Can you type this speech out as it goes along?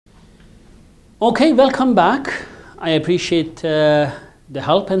Okay, welcome back. I appreciate the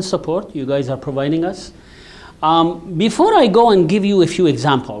help and support you guys are providing us. Before I go and give you a few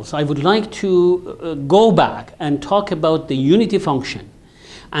examples, I would like to go back and talk about the unity function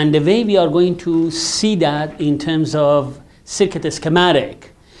and the way we are going to see that in terms of circuit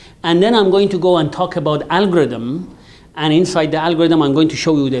schematic. And then I'm going to go and talk about algorithm, and inside the algorithm I'm going to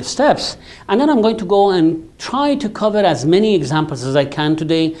show you the steps, and then I'm going to go and try to cover as many examples as I can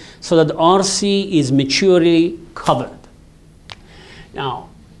today so that RC is maturely covered. Now,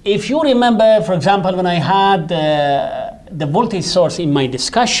 if you remember, for example, when I had the voltage source in my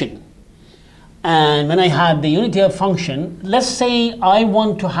discussion, and when I had the unity of function, let's say I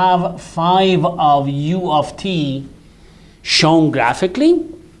want to have 5 of u of t shown graphically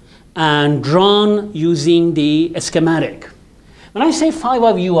and drawn using the schematic. When I say 5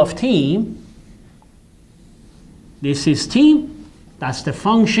 of u of t, this is t, that's the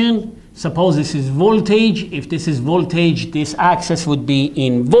function. Suppose this is voltage. If this is voltage, this axis would be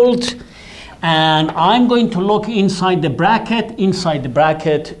in volt. And I'm going to look inside the bracket. Inside the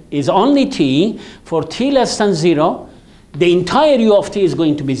bracket is only t. For t less than 0, the entire u of t is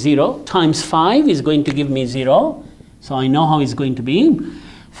going to be 0 times 5 is going to give me 0. So I know how it's going to be.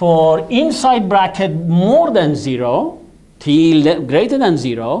 For inside bracket more than 0, t greater than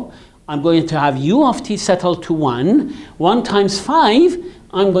 0, I'm going to have u of t settled to 1. 1 times 5,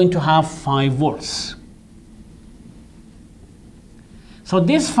 I'm going to have 5 volts. So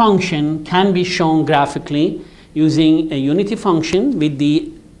this function can be shown graphically using a unity function with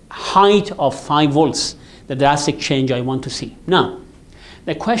the height of 5 volts, the drastic change I want to see. Now,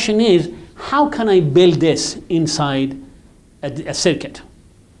 the question is, how can I build this inside a circuit?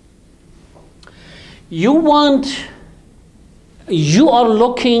 You are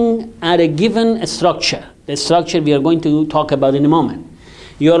looking at a given structure, the structure we are going to talk about in a moment.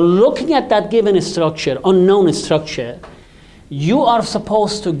 You are looking at that given structure, unknown structure. You are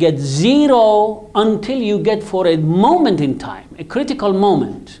supposed to get 0 until you get for a moment in time, a critical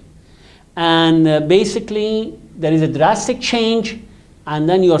moment. And basically, there is a drastic change, and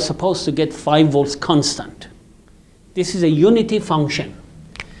then you are supposed to get 5 volts constant. This is a unity function.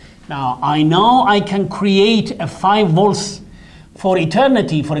 Now, I know I can create a 5 volts for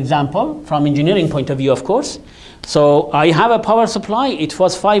eternity, for example, from engineering point of view, of course. So I have a power supply. It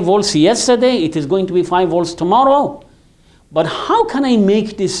was 5 volts yesterday. It is going to be 5 volts tomorrow. But how can I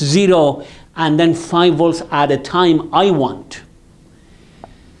make this 0 and then 5 volts at a time I want?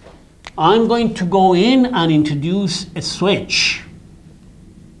 I'm going to go in and introduce a switch.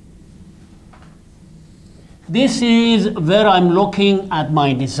 This is where I'm looking at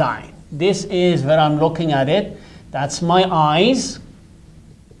my design. This is where I'm looking at it. That's my eyes.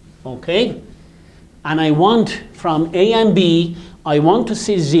 Okay. And I want from A and B, I want to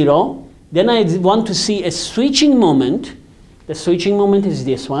see 0. Then I want to see a switching moment. The switching moment is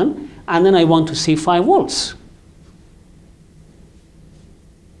this one. And then I want to see 5 volts.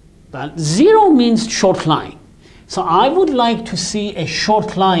 But 0 means short line. So I would like to see a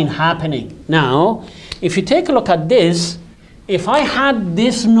short line happening. Now, if you take a look at this, if I had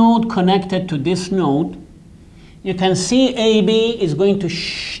this node connected to this node, you can see AB is going to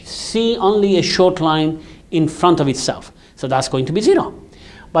see only a short line in front of itself. So that's going to be 0.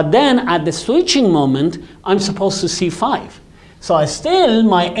 But then at the switching moment, I'm supposed to see 5. So still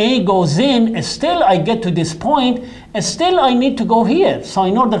my A goes in, still I get to this point, still I need to go here. So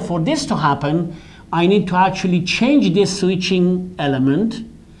in order for this to happen, I need to actually change this switching element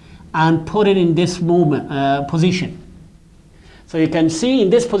and put it in this position. So you can see in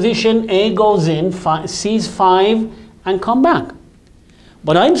this position, A goes in, sees 5, and come back.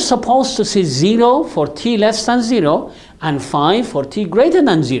 But I'm supposed to see 0 for t less than 0, and 5 for t greater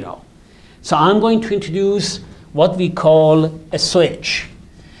than 0. So I'm going to introduce what we call a switch.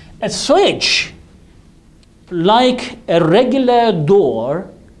 A switch, like a regular door,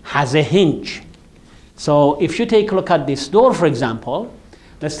 has a hinge. So if you take a look at this door, for example,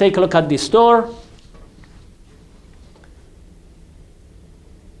 let's take a look at this door.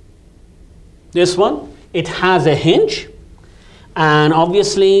 This one, it has a hinge. And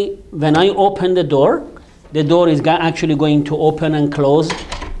obviously, when I open the door is actually going to open and close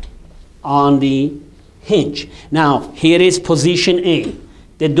on the hinge. Now, here is position A.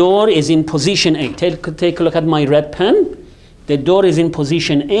 The door is in position A. Take a look at my red pen. The door is in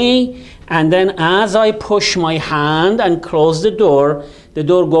position A. And then as I push my hand and close the door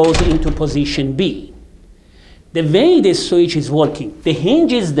goes into position B. The way this switch is working, the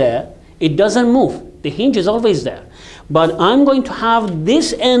hinge is there. It doesn't move. The hinge is always there. But I'm going to have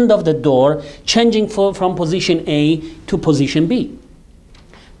this end of the door changing from position A to position B.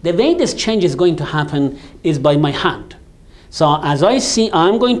 The way this change is going to happen is by my hand. So as I see,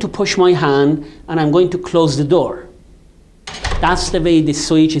 I'm going to push my hand and I'm going to close the door. That's the way this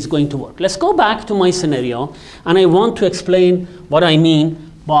switch is going to work. Let's go back to my scenario, and I want to explain what I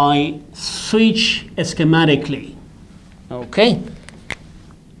mean by switch schematically. Okay.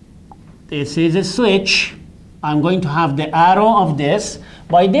 This is a switch. I'm going to have the arrow of this.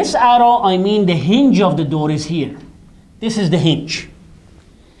 By this arrow, I mean the hinge of the door is here. This is the hinge.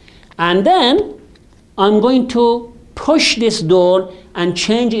 And then I'm going to push this door and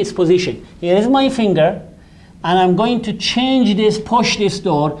change its position. Here is my finger, and I'm going to change this, push this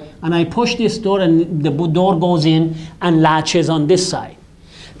door, and I push this door and the door goes in and latches on this side.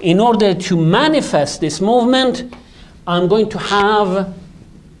 In order to manifest this movement, I'm going to have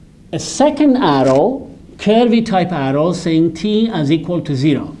a second arrow, curvy type arrow, saying t as equal to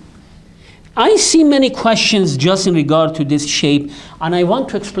 0. I see many questions just in regard to this shape, and I want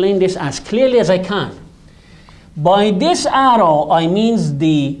to explain this as clearly as I can. By this arrow, I means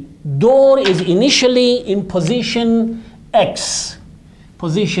the door is initially in position X,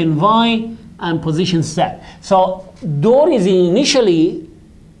 position Y, and position Z. So door is initially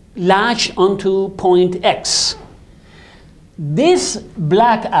latched onto point X. This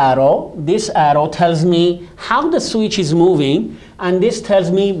black arrow, this arrow tells me how the switch is moving, and this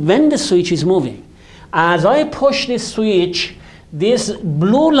tells me when the switch is moving. As I push this switch, this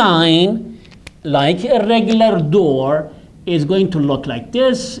blue line, like a regular door, is going to look like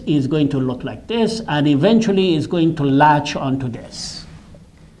this, is going to look like this, and eventually is going to latch onto this.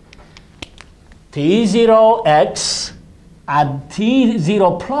 T0X at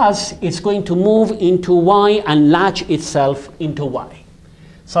T0 plus, it's going to move into Y and latch itself into Y.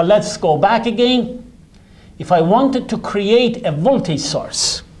 So let's go back again. If I wanted to create a voltage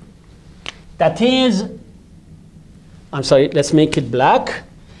source, that is, I'm sorry, let's make it black.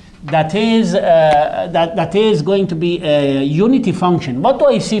 That is, that is going to be a unity function. What do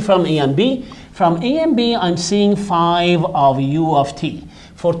I see from A and B? From A and B, I'm seeing 5 of U of t.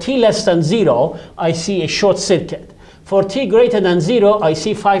 For t less than 0, I see a short circuit. For t greater than 0, I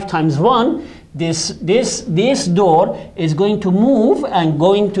see 5 times 1. This door is going to move and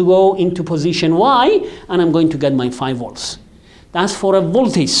going to go into position Y, and I'm going to get my 5 volts. That's for a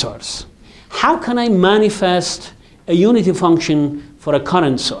voltage source. How can I manifest a unity function for a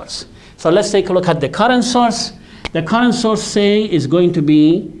current source? So let's take a look at the current source. The current source, say, is going to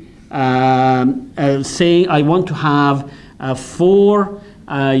be, say I want to have 4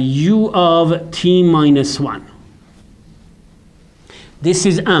 U of t minus 1. This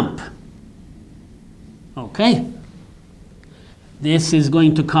is amp. Okay. This is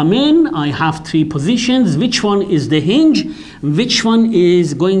going to come in. I have 3 positions. Which one is the hinge? Which one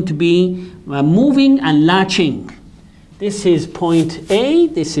is going to be moving and latching? This is point A.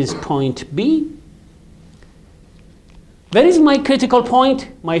 This is point B. Where is my critical point?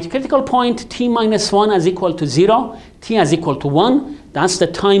 My critical point, t minus 1 is equal to 0. T is equal to 1. That's the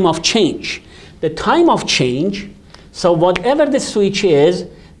time of change. The time of change, so whatever the switch is,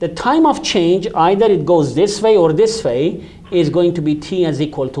 the time of change, either it goes this way or this way, is going to be t is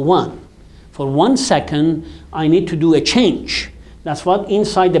equal to 1. For 1 second, I need to do a change. That's what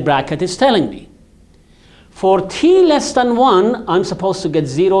inside the bracket is telling me. For t less than 1, I'm supposed to get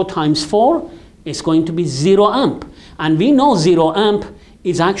 0 times 4. It's going to be 0 amp. And we know 0 amp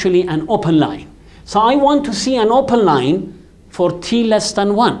is actually an open line. So I want to see an open line for t less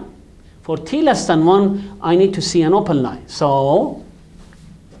than 1. For t less than 1, I need to see an open line. So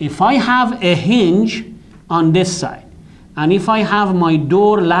if I have a hinge on this side, and if I have my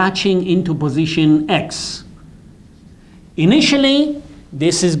door latching into position X, initially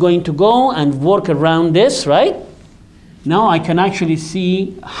this is going to go and work around this, right? Now I can actually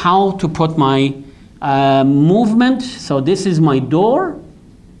see how to put my movement. So this is my door,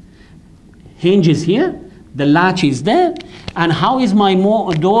 hinge is here, the latch is there, and how is my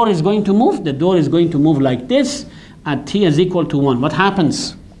door is going to move? The door is going to move like this at t is equal to 1. What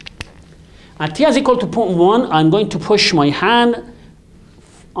happens? At t is equal to 1, I'm going to push my hand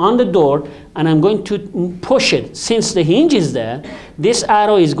on the door, and I'm going to push it. Since the hinge is there, this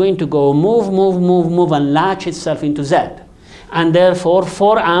arrow is going to go move, move, move, move, and latch itself into Z. And therefore,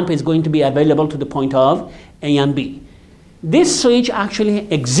 4 amp is going to be available to the point of A and B. This switch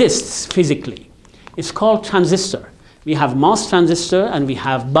actually exists physically. It's called transistor. We have MOS transistor and we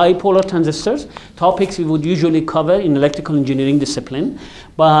have bipolar transistors, topics we would usually cover in electrical engineering discipline.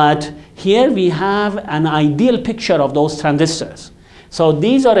 But here we have an ideal picture of those transistors. So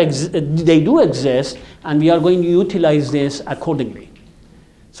these are they do exist, and we are going to utilize this accordingly.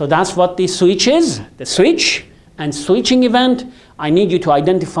 So that's what the switch is, the switch, And switching event, I need you to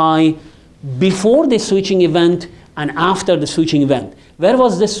identify before the switching event and after the switching event. Where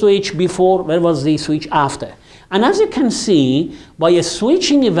was the switch before? Where was the switch after? And as you can see, by a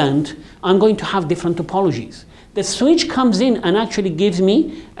switching event, I'm going to have different topologies. The switch comes in and actually gives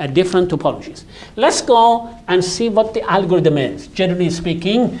me a different topologies. Let's go and see what the algorithm is, generally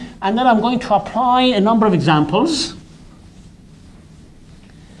speaking, and then I'm going to apply a number of examples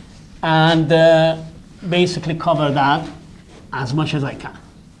and basically cover that as much as I can.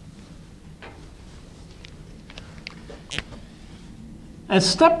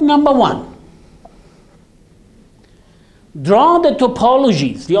 Step number 1. Draw the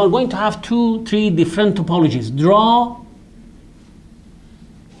topologies. You are going to have 2, 3 different topologies. Draw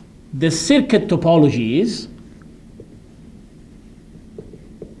the circuit topologies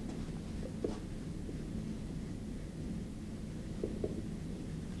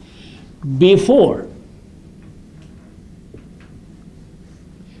before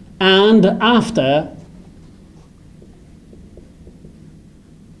and after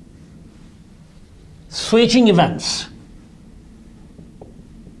switching events.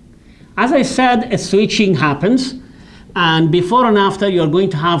 As I said, a switching happens, and before and after you're going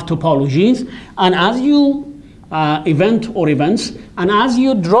to have topologies, and as you events, and as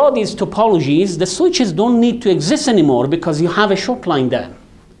you draw these topologies, the switches don't need to exist anymore because you have a short line there.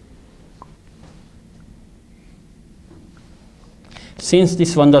 Since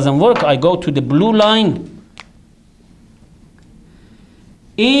this one doesn't work, I go to the blue line.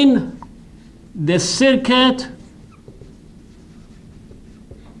 In the circuit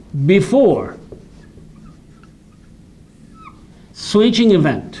before switching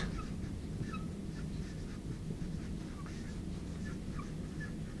event,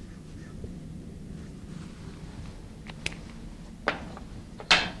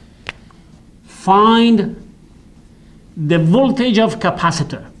 find the voltage of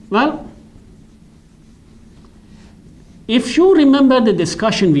capacitor. Well, if you remember the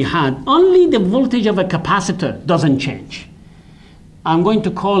discussion we had, only the voltage of a capacitor doesn't change. I'm going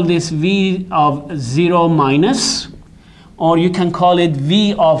to call this V of 0 minus, or you can call it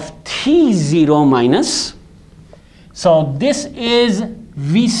V of T0 minus. So this is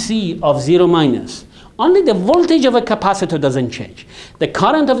Vc of 0 minus. Only the voltage of a capacitor doesn't change. The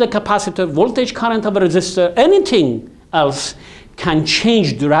current of the capacitor, voltage current of a resistor, anything else can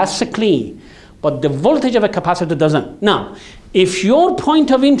change drastically, but the voltage of a capacitor doesn't. Now, if your point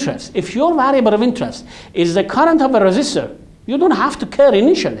of interest, if your variable of interest is the current of a resistor, you don't have to care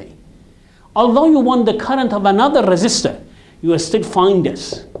initially. Although you want the current of another resistor, you will still find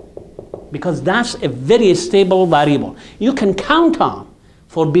this, because that's a very stable variable. You can count on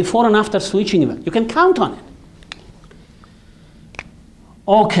for before and after switching event. You can count on it.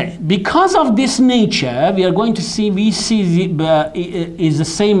 Okay, because of this nature, we are going to see Vc is the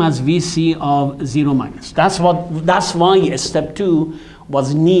same as Vc of 0 minus. That's why step 2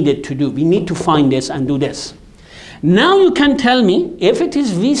 was needed to do. We need to find this and do this. Now you can tell me if it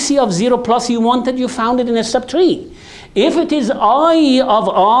is Vc of 0 plus you wanted, you found it in step 3. If it is I of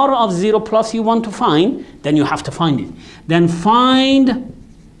R of 0 plus you want to find, then you have to find it. Then find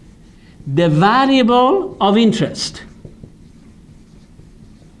the variable of interest.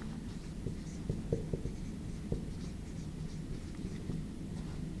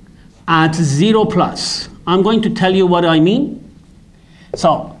 At 0 plus. I'm going to tell you what I mean.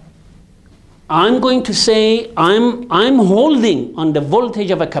 So I'm going to say I'm holding on the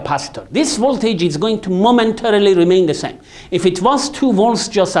voltage of a capacitor. This voltage is going to momentarily remain the same. If it was 2 volts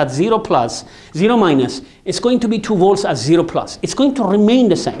just at 0 plus, 0 minus, it's going to be 2 volts at 0 plus. It's going to remain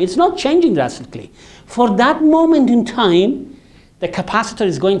the same. It's not changing drastically. For that moment in time, the capacitor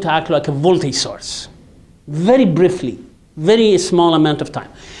is going to act like a voltage source. Very briefly, very small amount of time.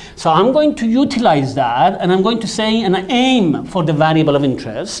 So I'm going to utilize that, and I'm going to say and aim for the variable of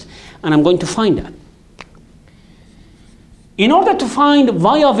interest, and I'm going to find that. In order to find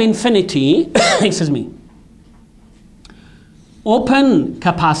y of infinity, excuse me, open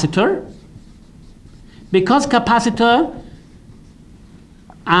capacitor, because capacitor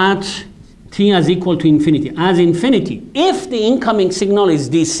at t is equal to infinity, as infinity, if the incoming signal is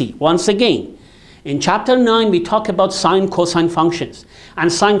DC. Once again, in chapter 9, we talk about sine cosine functions.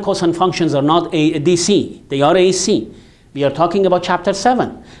 And sine cosine functions are not DC, they are AC. We are talking about chapter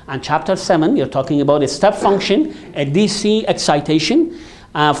 7. And chapter 7, we are talking about a step function, a DC excitation.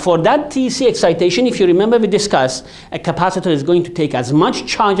 For that DC excitation, if you remember we discussed, a capacitor is going to take as much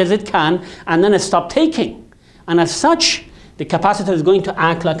charge as it can and then stop taking. And as such, the capacitor is going to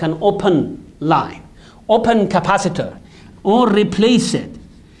act like an open line, open capacitor, or replace it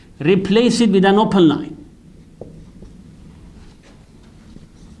with an open line.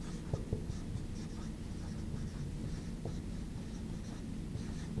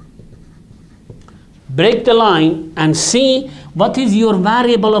 break the line and see what is your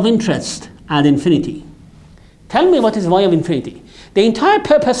variable of interest at infinity. Tell me what is y of infinity. The entire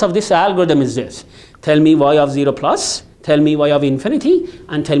purpose of this algorithm is this. Tell me y of 0 plus, tell me y of infinity,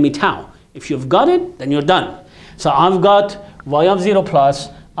 and tell me tau. If you've got it, then you're done. So I've got y of 0 plus,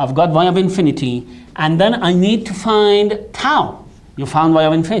 I've got y of infinity, and then I need to find tau. You found y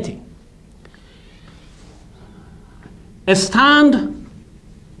of infinity. Stand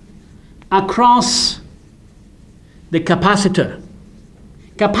across the capacitor.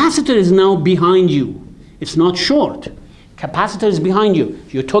 Capacitor is now behind you. It's not short. Capacitor is behind you.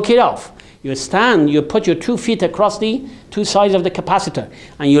 You took it off. You stand, you put your 2 feet across the 2 sides of the capacitor,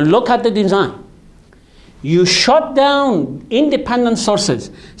 and you look at the design. You shut down independent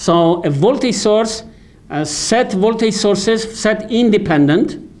sources. So a voltage source, set voltage sources, set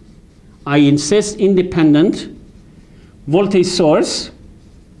independent. I insist independent voltage source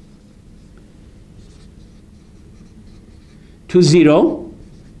to 0,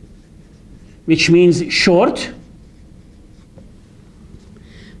 which means short.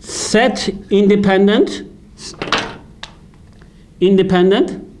 Set independent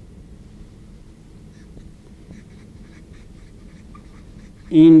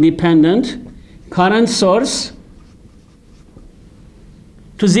current source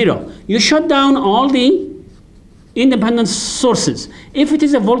to 0. You shut down all the independent sources. If it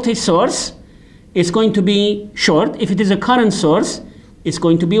is a voltage source, it's going to be short. If it is a current source, it's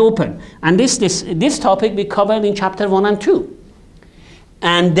going to be open. And this topic we covered in chapter 1 and 2.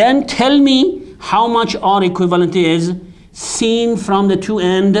 And then tell me how much R equivalent is seen from the two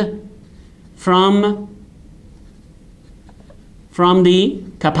end from the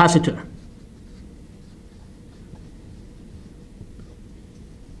capacitor.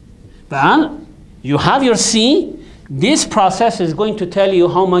 Well, you have your C. This process is going to tell you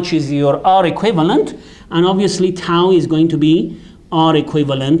how much is your R equivalent, and obviously tau is going to be R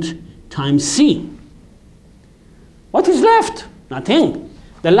equivalent times C. What is left? Nothing.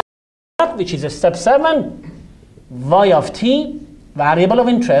 The last, which is a step 7, y of t, variable of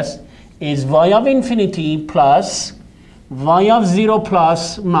interest, is y of infinity plus y of 0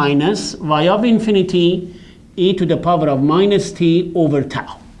 plus minus y of infinity e to the power of minus t over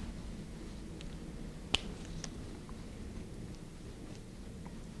tau.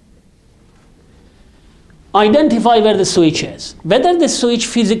 Identify where the switch is. Whether the switch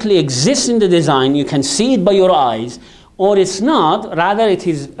physically exists in the design, you can see it by your eyes, or it's not, rather it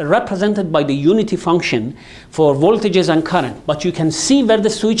is represented by the unity function for voltages and current, but you can see where the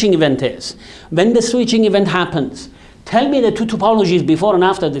switching event is. When the switching event happens, tell me the two topologies before and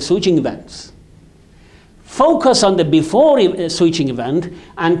after the switching events. Focus on the before switching event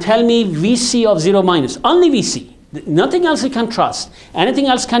and tell me VC of 0 minus, only VC. Nothing else you can trust, anything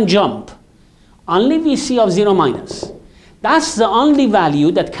else can jump. Only VC of 0 minus. That's the only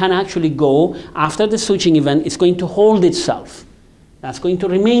value that can actually go after the switching event. It's going to hold itself. That's going to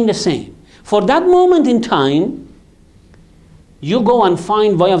remain the same. For that moment in time, you go and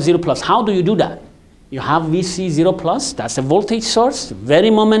find y of 0 plus. How do you do that? You have VC 0 plus, that's a voltage source. Very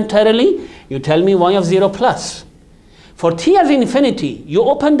momentarily, you tell me y of 0 plus. For t as infinity, you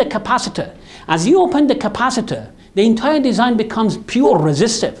open the capacitor. As you open the capacitor, the entire design becomes pure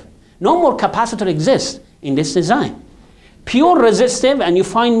resistive. No more capacitor exists in this design. Pure resistive, and you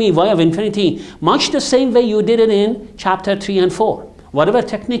find me y of infinity much the same way you did it in chapter 3 and 4. Whatever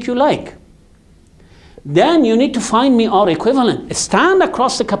technique you like. Then you need to find me R equivalent. Stand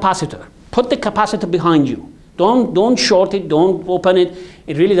across the capacitor. Put the capacitor behind you. Don't short it, don't open it.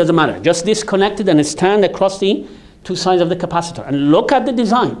 It really doesn't matter. Just disconnect it and stand across the two sides of the capacitor. And look at the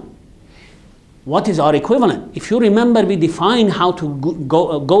design. What is R equivalent? If you remember, we defined how to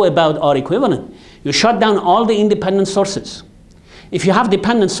go about R equivalent. You shut down all the independent sources. If you have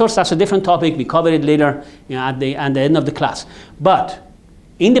dependent source, that's a different topic. We cover it later, at the end of the class. But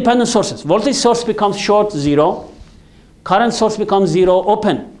independent sources, voltage source becomes short, 0. Current source becomes 0,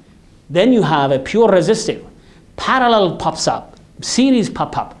 open. Then you have a pure resistive. Parallel pops up, series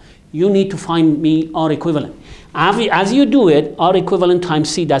pop up. You need to find me R equivalent. As you do it, R equivalent times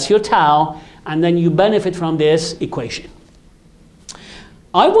C, that's your tau, and then you benefit from this equation.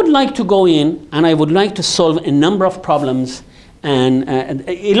 I would like to go in and I would like to solve a number of problems and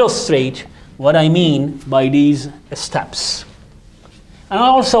illustrate what I mean by these steps. And I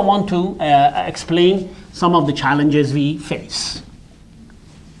also want to explain some of the challenges we face.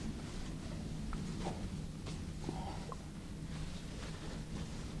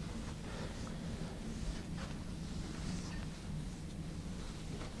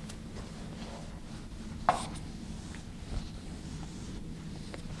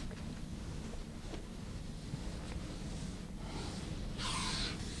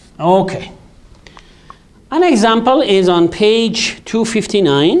 Okay. An example is on page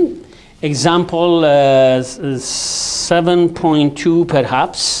 259, example 7.2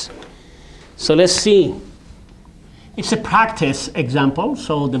 perhaps. So let's see. It's a practice example,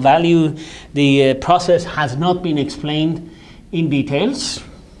 so the process has not been explained in details.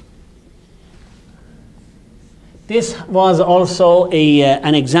 This was also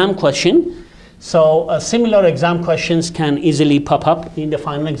an exam question, so similar exam questions can easily pop up in the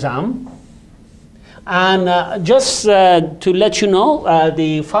final exam. And just to let you know,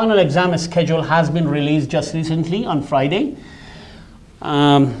 the final exam schedule has been released just recently on Friday,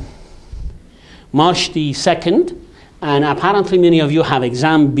 March the 2nd, and apparently many of you have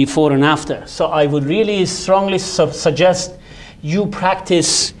exam before and after. So I would really strongly suggest you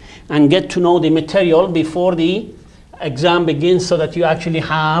practice and get to know the material before the exam begins, so that you actually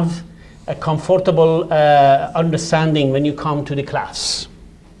have a comfortable understanding when you come to the class.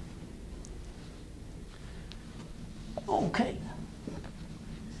 Okay.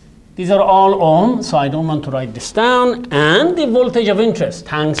 These are all ohm, so I don't want to write this down. And the voltage of interest,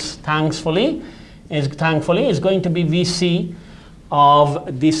 thankfully, is going to be VC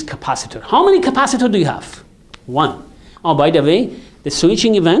of this capacitor. How many capacitors do you have? One. Oh, by the way, the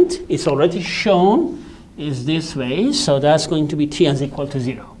switching event is already shown is this way, so that's going to be T is equal to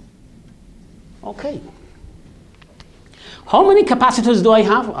 0. Okay. How many capacitors do I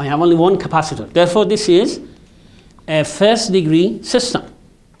have? I have only one capacitor. Therefore, this is a first degree system.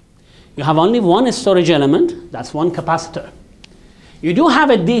 You have only one storage element, that's one capacitor. You do have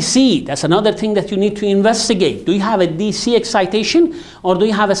a DC, that's another thing that you need to investigate. Do you have a DC excitation, or do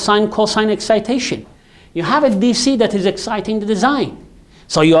you have a sine cosine excitation? You have a DC that is exciting the design.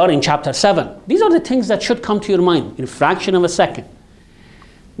 So you are in chapter 7. These are the things that should come to your mind in a fraction of a second.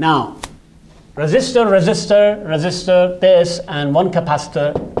 Now, resistor, this, and one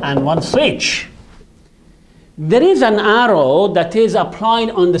capacitor, and one switch. There is an arrow that is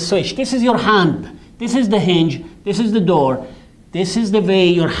applied on the switch. This is your hand. This is the hinge. This is the door. This is the way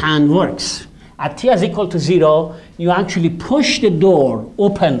your hand works. At T is equal to 0, you actually push the door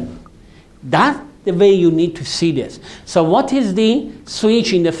open. That's the way you need to see this. So what is the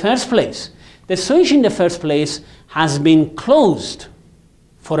switch in the first place? The switch in the first place has been closed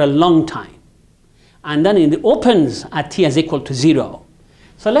for a long time. And then it opens at T is equal to 0.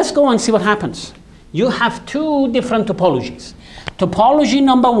 So let's go and see what happens. You have two different topologies. Topology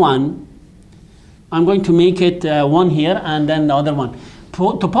number 1, I'm going to make it one here and then the other one.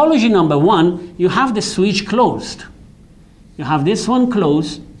 Topology number 1, you have the switch closed. You have this one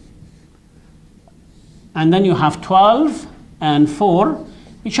closed, and then you have 12 and 4,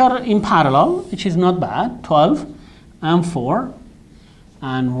 which are in parallel, which is not bad, 12 and 4,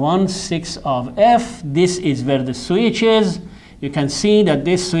 and 1, 6 of F. This is where the switch is. You can see that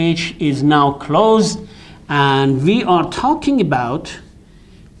this switch is now closed, and we are talking about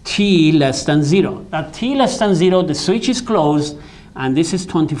T less than 0. At T less than 0, the switch is closed, and this is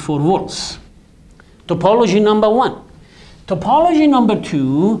 24 volts. Topology number 1. Topology number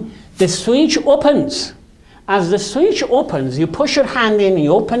 2, the switch opens. As the switch opens, you push your hand in,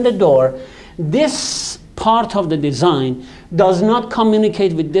 you open the door. This part of the design does not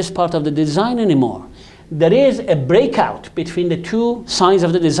communicate with this part of the design anymore. There is a breakout between the two sides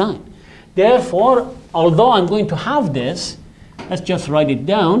of the design. Therefore, although I'm going to have this, let's just write it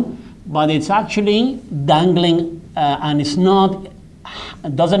down, but it's actually dangling and it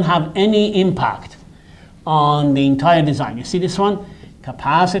doesn't have any impact on the entire design. You see this one?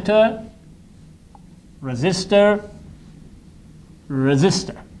 Capacitor, resistor,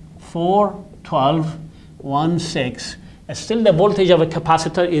 4, 12, 1, 6. Still the voltage of a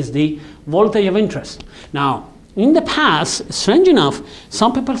capacitor is the voltage of interest. Now, in the past, strange enough,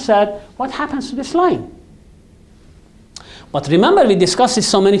 some people said, what happens to this line? But remember, we discussed this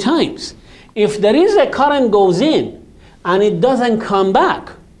so many times. If there is a current goes in and it doesn't come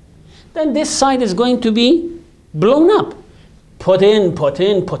back, then this side is going to be blown up. Put in.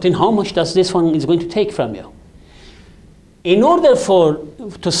 How much does this one is going to take from you? In order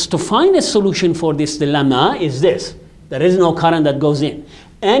to find a solution for this dilemma is this. There is no current that goes in.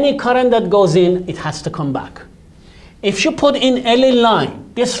 Any current that goes in, it has to come back. If you put in any line,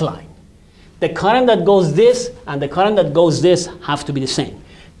 this line, the current that goes this and the current that goes this have to be the same.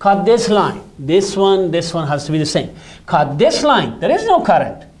 Cut this line, this one has to be the same. Cut this line, there is no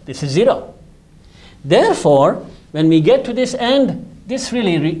current. This is 0. Therefore, when we get to this end, this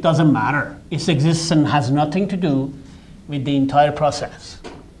really doesn't matter. Its existence has nothing to do with the entire process.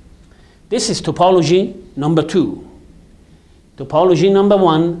 This is topology number 2. Topology number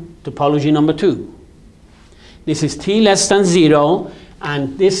 1, topology number 2. This is T less than 0,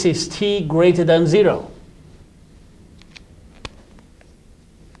 and this is t greater than 0.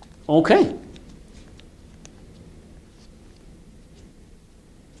 Okay.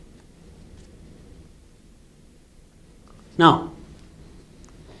 Now,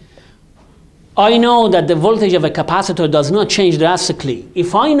 I know that the voltage of a capacitor does not change drastically.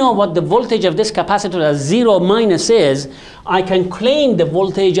 If I know what the voltage of this capacitor at 0 minus is, I can claim the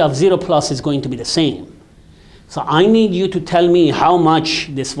voltage of 0 plus is going to be the same. So I need you to tell me how much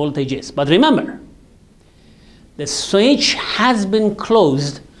this voltage is. But remember, the switch has been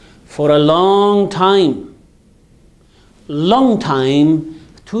closed for a long time. Long time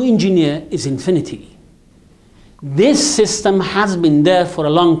to engineer is infinity. This system has been there for a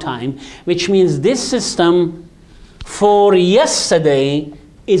long time, which means this system for yesterday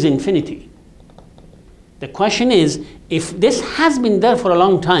is infinity. The question is, if this has been there for a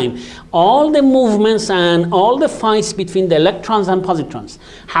long time, all the movements and all the fights between the electrons and positrons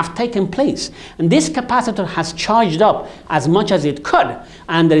have taken place, and this capacitor has charged up as much as it could,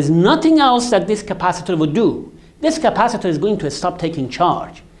 and there is nothing else that this capacitor would do. This capacitor is going to stop taking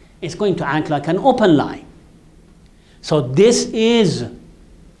charge. It's going to act like an open line. So this is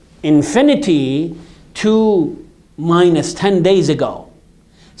infinity to minus 10 days ago.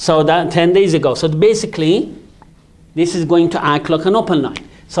 So that 10 days ago. So basically, this is going to act like an open line.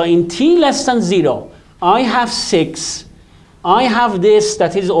 So in t less than 0, I have 6, I have this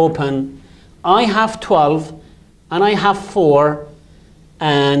that is open, I have 12, and I have 4,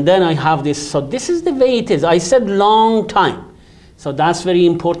 and then I have this. So this is the way it is. I said long time. So that's very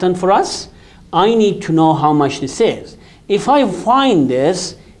important for us. I need to know how much this is. If I find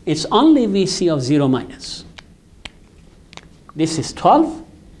this, it's only VC of 0 minus. This is 12,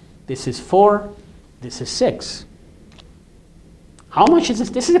 this is 4, this is 6. How much is this?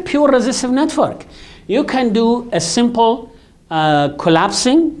 This is a pure resistive network. You can do a simple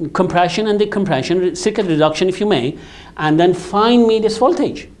collapsing, compression and decompression, circuit reduction if you may, and then find me this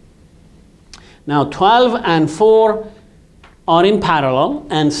voltage. Now 12 and 4 are in parallel,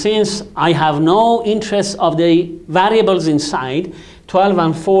 and since I have no interest of the variables inside, 12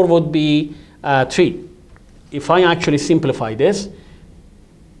 and 4 would be 3. If I actually simplify this,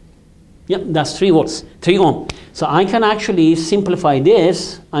 yep, that's 3 volts, 3 ohm. So I can actually simplify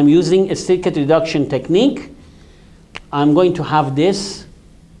this. I'm using a circuit reduction technique. I'm going to have this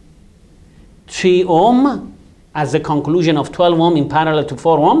 3 ohm as the conclusion of 12 ohm in parallel to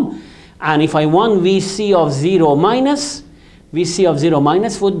 4 ohm. And if I want VC of 0 minus, VC of 0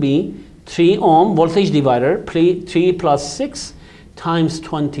 minus would be 3 ohm voltage divider, 3 plus 6 times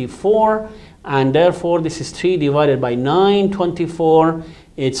 24, and therefore this is 3 divided by 9, 24.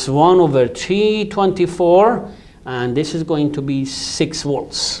 It's 1 over 3, 24, and this is going to be 6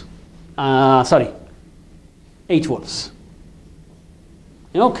 volts. 8 volts.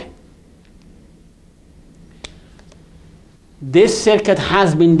 Okay. This circuit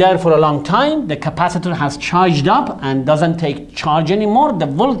has been there for a long time. The capacitor has charged up and doesn't take charge anymore. The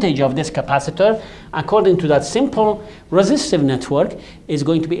voltage of this capacitor, according to that simple resistive network, is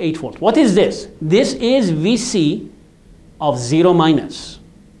going to be 8 volt. What is this? This is VC of 0 minus.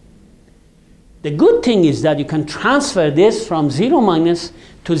 The good thing is that you can transfer this from 0 minus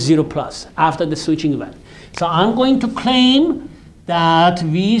to 0 plus after the switching event. So I'm going to claim that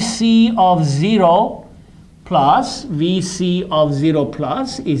VC of 0 plus VC of 0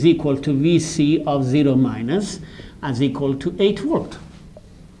 plus is equal to VC of 0 minus as equal to 8 volt.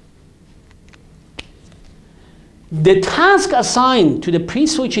 The task assigned to the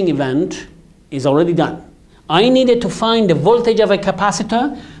pre-switching event is already done. I needed to find the voltage of a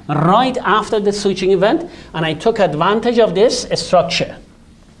capacitor right after the switching event, and I took advantage of this structure.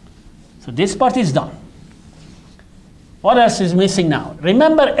 So this part is done. What else is missing now?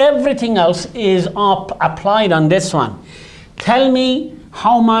 Remember, everything else is applied on this one. Tell me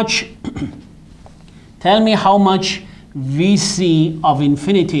how much VC of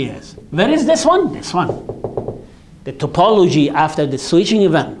infinity is. Where is this one? This one. The topology after the switching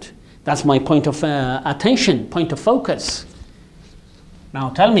event. That's my point of attention, point of focus.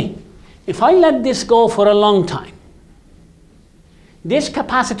 Now tell me, if I let this go for a long time, this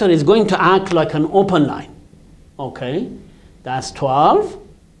capacitor is going to act like an open line. Okay, that's 12,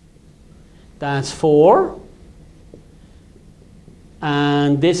 that's 4,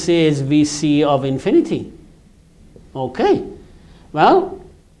 and this is VC of infinity. Okay, well,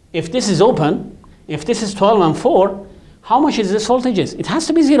 if this is open, if this is 12 and 4, how much is this voltage? It has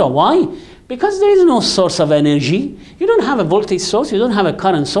to be 0. Why? Because there is no source of energy. You don't have a voltage source, you don't have a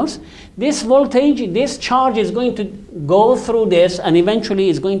current source. This voltage, this charge is going to go through this and eventually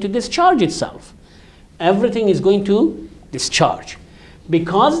is going to discharge itself. Everything is going to discharge.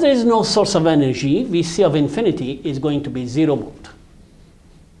 Because there is no source of energy, Vc of infinity is going to be 0 volt.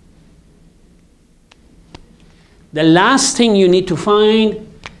 The last thing you need to find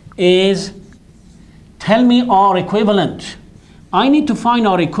is, tell me R equivalent. I need to find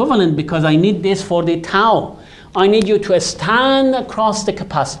R equivalent because I need this for the tau. I need you to stand across the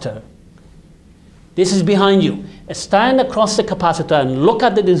capacitor. This is behind you. Stand across the capacitor and look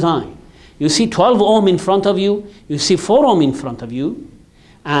at the design. You see 12 ohm in front of you. You see 4 ohm in front of you.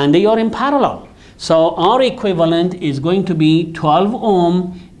 And they are in parallel. So R equivalent is going to be 12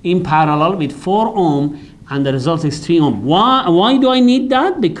 ohm in parallel with 4 ohm. And the result is 3 ohm. Why do I need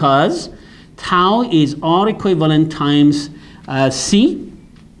that? Because tau is R equivalent times C.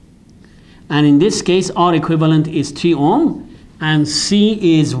 And in this case, R equivalent is 3 ohm. And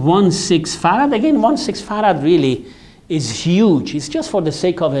C is 1/6 farad. Again, 1/6 farad really is huge. It's just for the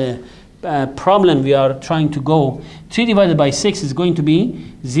sake of a problem we are trying to go. 3 divided by 6 is going to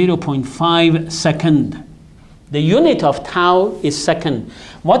be 0.5 second. The unit of tau is second.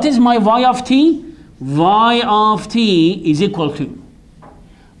 What is my y of t? Y of t is equal to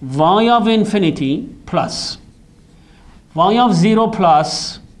y of infinity plus y of 0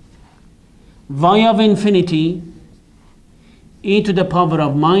 plus y of infinity e to the power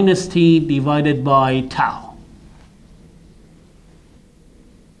of minus t divided by tau.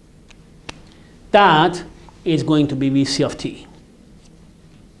 That is going to be Vc of t.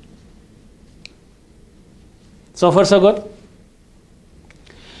 So far so good?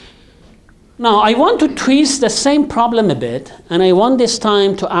 Now I want to twist the same problem a bit, and I want this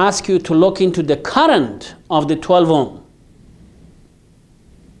time to ask you to look into the current of the 12 ohm.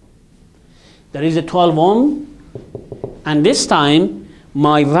 There is a 12 ohm, and this time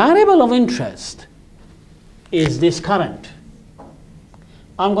my variable of interest is this current.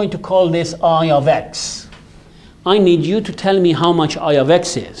 I'm going to call this I of x. I need you to tell me how much I of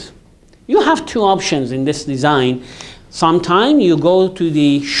x is. You have two options in this design. Sometime you go to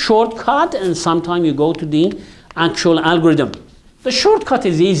the shortcut and sometime you go to the actual algorithm. The shortcut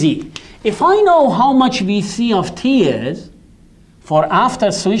is easy. If I know how much Vc of t is for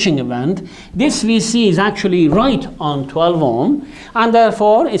after switching event, this Vc is actually right on 12 ohm, and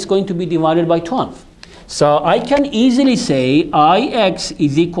therefore it's going to be divided by 12. So I can easily say Ix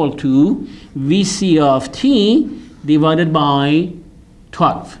is equal to Vc of t divided by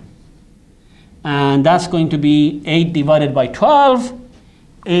 12. And that's going to be 8 divided by 12.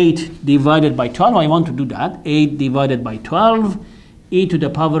 8 divided by 12, I want to do that. 8 divided by 12, e to the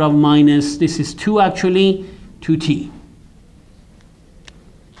power of minus, this is 2 actually, 2t.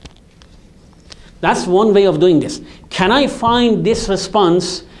 That's one way of doing this. Can I find this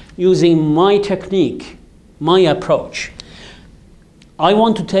response using my technique, my approach? I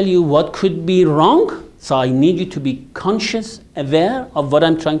want to tell you what could be wrong, so I need you to be conscious, aware of what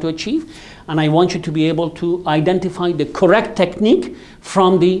I'm trying to achieve, and I want you to be able to identify the correct technique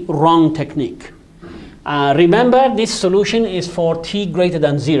from the wrong technique. Remember, this solution is for t greater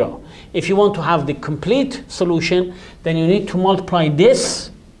than 0. If you want to have the complete solution, then you need to multiply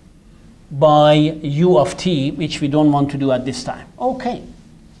this by u of t, which we don't want to do at this time. Okay.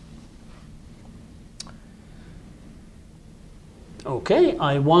 Okay,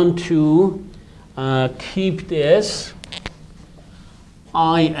 I want to keep this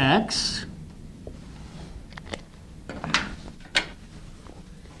Ix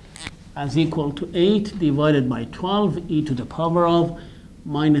as equal to 8 divided by 12 e to the power of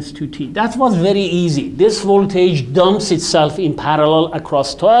minus 2t. That was very easy. This voltage dumps itself in parallel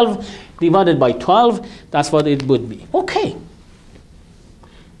across 12 divided by 12. That's what it would be. Okay.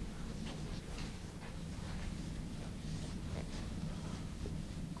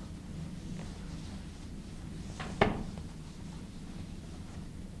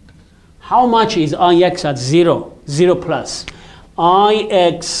 How much is Ix at 0? 0 plus.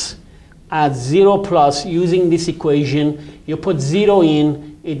 Ix at 0 plus, using this equation, you put 0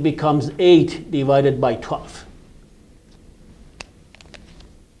 in, it becomes 8 divided by 12.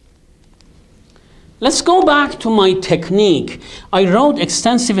 Let's go back to my technique. I wrote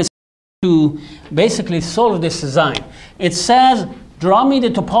extensive to basically solve this design. It says, draw me the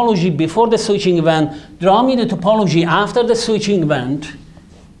topology before the switching event, draw me the topology after the switching event,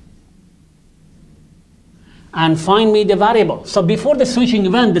 and find me the variable. So before the switching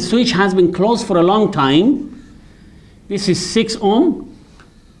event, the switch has been closed for a long time. This is 6 ohm.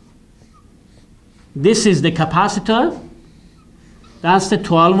 This is the capacitor. That's the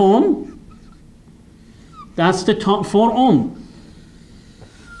 12 ohm. That's the 4 ohm.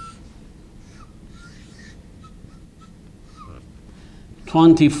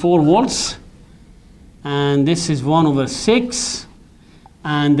 $24 volts. And this is 1/6.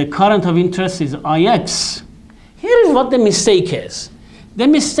 and the current of interest is Ix. Here is what the mistake is. The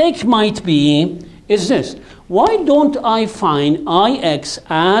mistake might be, is this. Why don't I find Ix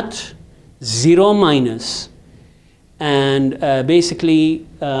at 0 minus and basically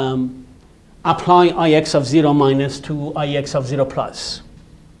apply Ix of 0 minus to Ix of 0 plus?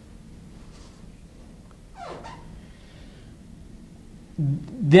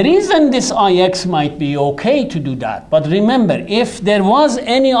 The reason this Ix might be okay to do that, but remember, if there was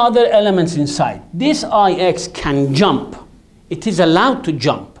any other elements inside, this Ix can jump. It is allowed to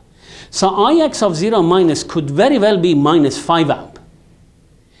jump. So Ix of 0 minus could very well be minus 5 amp.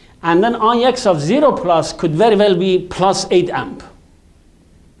 And then Ix of 0 plus could very well be plus 8 amp.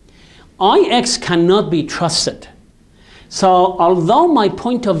 Ix cannot be trusted. So although my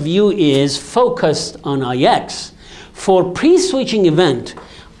point of view is focused on Ix, for pre-switching event,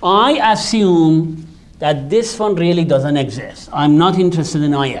 I assume that this one really doesn't exist. I'm not interested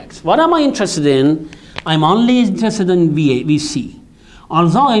in Ix. What am I interested in? I'm only interested in VC.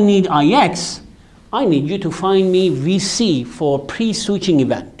 Although I need Ix, I need you to find me VC for pre-switching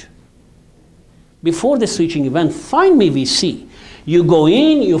event. Before the switching event, find me VC. You go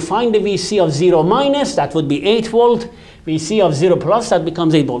in, you find the VC of 0 minus, that would be 8 volt. VC of 0 plus, that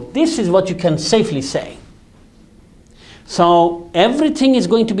becomes 8 volt. This is what you can safely say. So everything is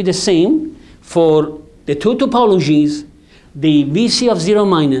going to be the same for the two topologies, the VC of 0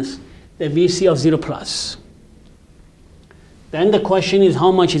 minus, the VC of 0 plus. Then the question is, how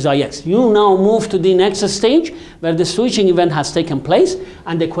much is Ix? You now move to the next stage where the switching event has taken place,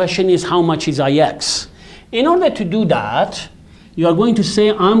 and the question is, how much is Ix? In order to do that, you are going to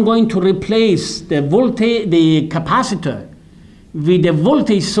say, I'm going to replace the voltage, the capacitor with the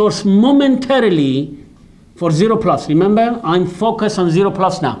voltage source momentarily for 0 plus. Remember, I'm focused on 0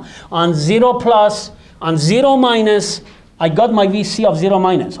 plus now. On 0 plus, on 0 minus, I got my VC of 0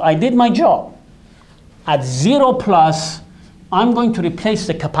 minus. I did my job. At 0 plus, I'm going to replace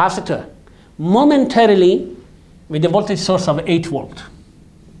the capacitor momentarily with the voltage source of 8 volt.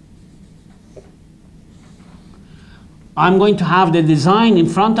 I'm going to have the design in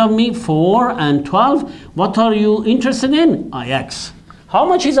front of me, 4 and 12. What are you interested in? Ix. How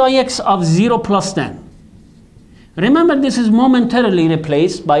much is Ix of 0 plus then? Remember, this is momentarily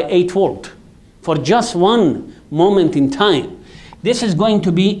replaced by 8 volt for just one moment in time. This is going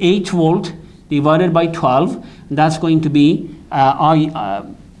to be 8 volt divided by 12. That's going to be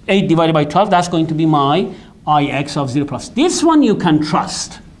 8 divided by 12. That's going to be my Ix of 0 plus. This one you can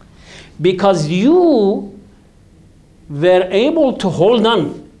trust because you were able to hold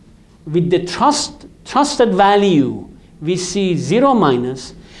on with the trusted value VC 0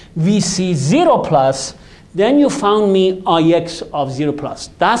 minus, VC 0 plus. Then you found me Ix of 0 plus.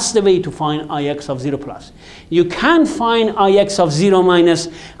 That's the way to find Ix of 0 plus. You can't find Ix of 0 minus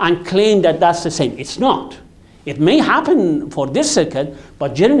and claim that that's the same. It's not. It may happen for this circuit,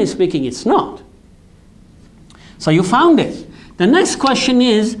 but generally speaking, it's not. So you found it. The next question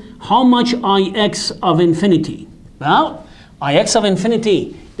is, how much Ix of infinity? Well, Ix of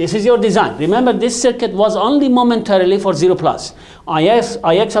infinity, this is your design. Remember, this circuit was only momentarily for 0 plus.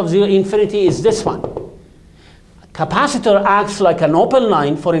 Ix of 0 infinity is this one. Capacitor acts like an open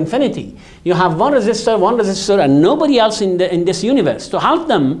line for infinity. You have one resistor, and nobody else in this universe to help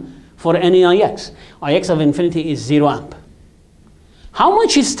them for any Ix. Ix of infinity is 0 amp. How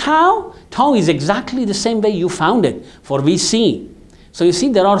much is tau? Tau is exactly the same way you found it for VC. So you see,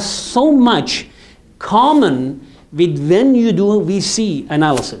 there are so much common with when you do VC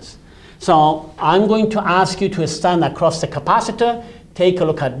analysis. So I'm going to ask you to stand across the capacitor, take a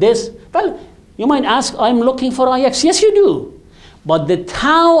look at this. Well, you might ask, I'm looking for Ix. Yes, you do. But the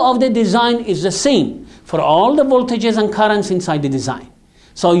tau of the design is the same for all the voltages and currents inside the design.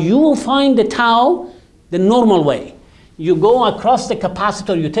 So you will find the tau the normal way. You go across the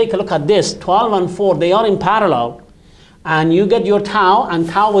capacitor, you take a look at this, 12 and 4, they are in parallel, and you get your tau, and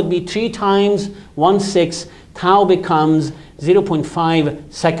tau would be 3 times 1/6. Tau becomes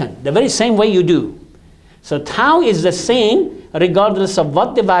 0.5 second. The very same way you do. So tau is the same regardless of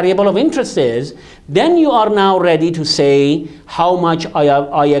what the variable of interest is. Then you are now ready to say how much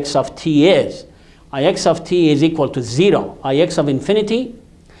Ix of t is. Ix of t is equal to 0. Ix of infinity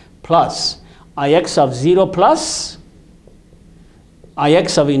plus Ix of 0 plus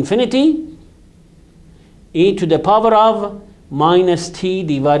Ix of infinity e to the power of minus t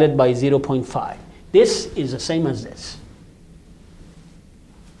divided by 0.5. This is the same as this.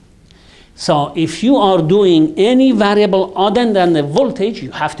 So if you are doing any variable other than the voltage,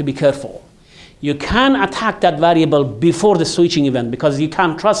 you have to be careful. You can attack that variable before the switching event because you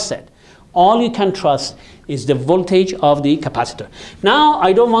can't trust it. All you can trust is the voltage of the capacitor. Now,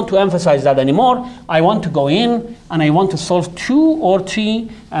 I don't want to emphasize that anymore. I want to go in and I want to solve 2 or 3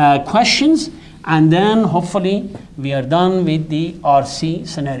 questions, and then hopefully we are done with the RC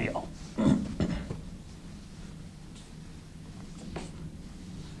scenario.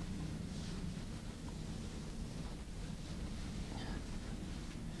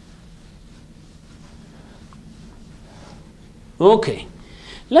 Okay,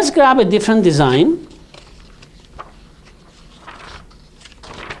 let's grab a different design.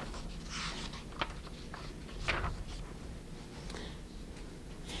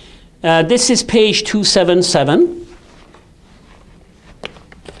 This is page 277.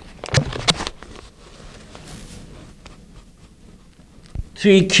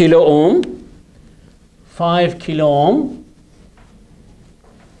 Three kilo ohm, 5 kilo ohm,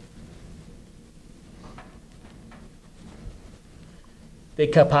 the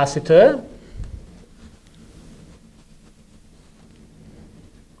capacitor,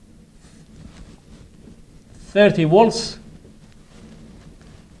 $30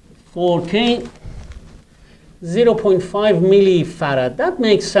 4K, 0.5 millifarad. That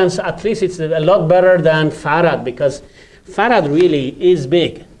makes sense. At least it's a lot better than farad, because farad really is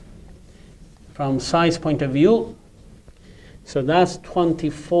big from size point of view. So that's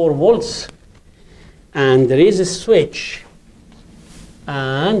 24 volts. And there is a switch.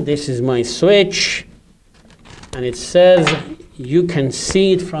 And this is my switch. And it says, you can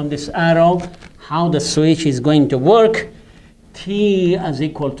see it from this arrow, how the switch is going to work. T is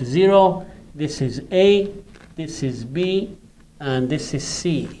equal to 0. This is A, this is B, and this is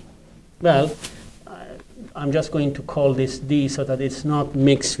C. Well, I'm just going to call this D so that it's not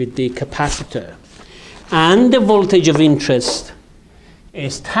mixed with the capacitor. And the voltage of interest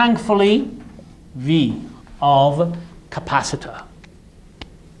is thankfully V of capacitor.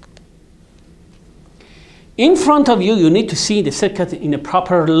 In front of you, you need to see the circuit in a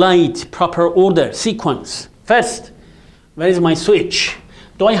proper light, proper order, sequence. First, where is my switch?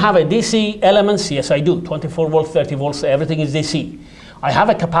 Do I have a DC elements? Yes, I do. 24 volts, 30 volts, everything is DC. I have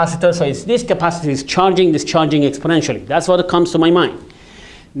a capacitor, so this capacitor is charging, discharging exponentially. That's what comes to my mind.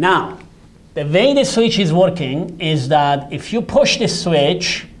 Now, the way the switch is working is that if you push the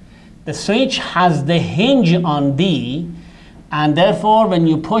switch has the hinge on D, and therefore when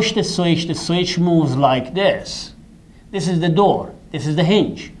you push the switch moves like this. This is the door, this is the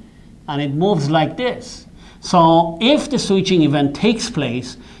hinge, and it moves like this. So if the switching event takes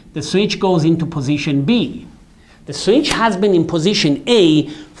place, the switch goes into position B. The switch has been in position A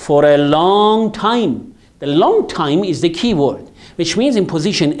for a long time. The long time is the key word, which means in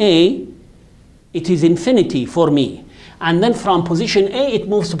position A, it is infinity for me. And then from position A, it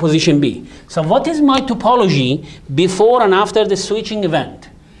moves to position B. So what is my topology before and after the switching event?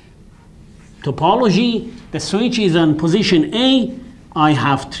 Topology, the switch is on position A. I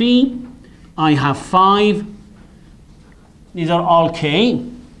have 3, I have 5. These are all K.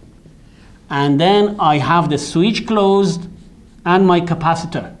 And then I have the switch closed and my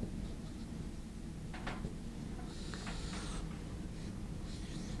capacitor.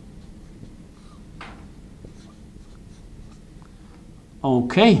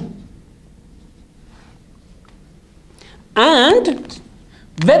 Okay. And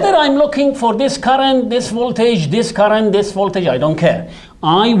whether I'm looking for this current, this voltage, this current, this voltage, I don't care.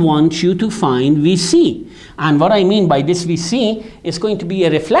 I want you to find VC. And what I mean by this VC is going to be a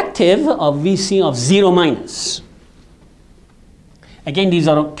reflective of VC of 0 minus. Again, these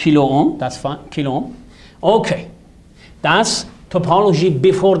are kilo ohm, that's fine, kilo ohm. Okay, that's topology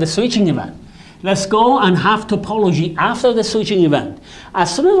before the switching event. Let's go and have topology after the switching event.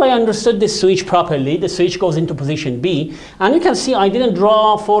 As soon as I understood this switch properly, the switch goes into position B. And you can see I didn't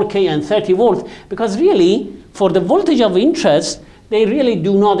draw 4K and 30 volts because really, for the voltage of interest, they really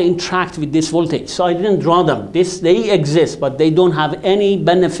do not interact with this voltage. So I didn't draw them. They exist, but they don't have any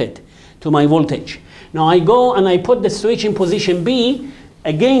benefit to my voltage. Now I go and I put the switch in position B.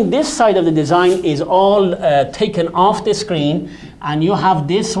 Again, this side of the design is all taken off the screen. And you have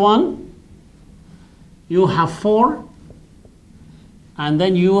this one. You have 4, and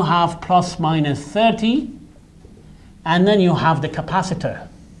then you have plus minus 30, and then you have the capacitor,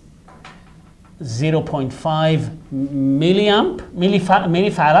 0.5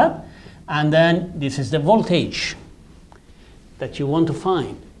 millifarad, and then this is the voltage that you want to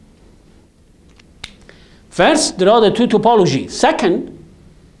find. First, draw the two topologies. Second,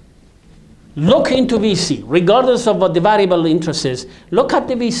 look into VC. Regardless of what the variable interest is, look at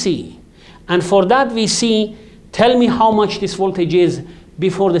the VC. And for that VC, tell me how much this voltage is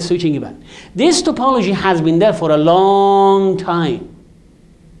before the switching event. This topology has been there for a long time.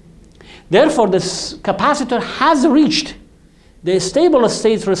 Therefore, this capacitor has reached the stable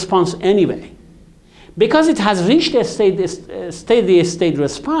state response anyway. Because it has reached a steady state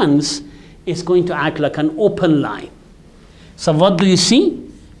response, it's going to act like an open line. So what do you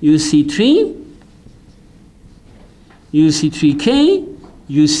see? You see 3, you see 3K,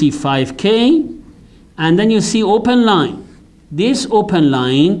 you see 5K, and then you see open line. This open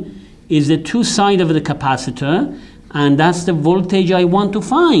line is the two sides of the capacitor, and that's the voltage I want to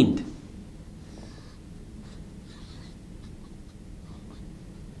find.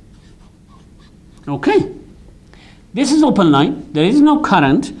 Okay, this is open line, there is no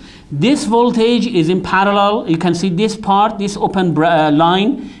current. This voltage is in parallel. You can see this part, this open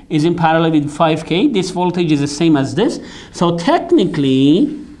line is in parallel with 5K. This voltage is the same as this. So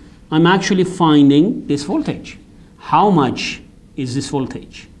technically, I'm actually finding this voltage. How much is this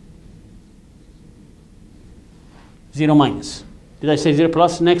voltage? 0 minus. Did I say 0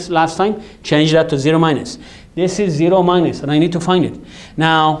 plus last time? Change that to 0 minus. This is 0 minus, and I need to find it.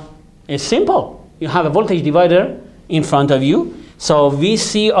 Now, it's simple. You have a voltage divider in front of you. So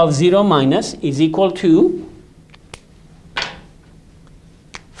VC of 0 minus is equal to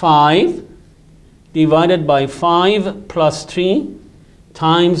 5 divided by 5 plus 3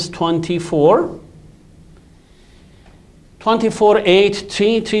 times 24. 24, 8,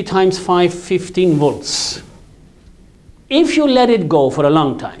 3 times 5, 15 volts. If you let it go for a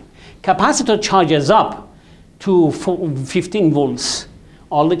long time, capacitor charges up to 15 volts.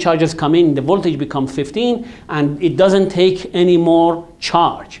 All the charges come in, the voltage becomes 15, and it doesn't take any more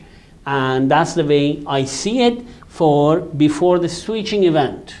charge. And that's the way I see it for before the switching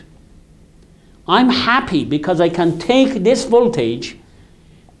event. I'm happy because I can take this voltage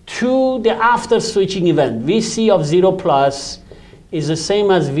to the after switching event. VC of 0 plus is the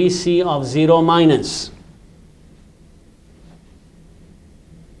same as VC of 0 minus.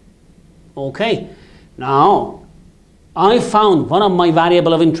 Okay, now I found one of my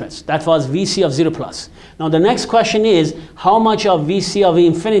variable of interest. That was VC of 0 plus. Now the next question is how much of VC of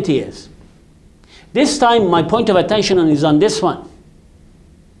infinity is. This time my point of attention is on this one.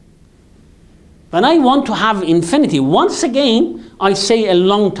 When I want to have infinity, once again I say a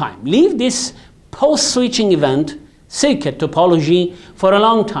long time. Leave this post-switching event circuit topology for a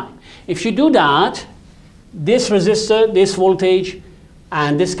long time. If you do that, this resistor, this voltage,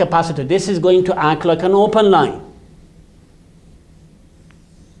 and this capacitor, this is going to act like an open line.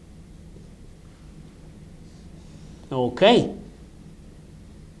 Okay,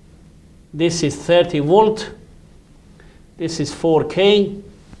 this is 30 volt, this is 4K.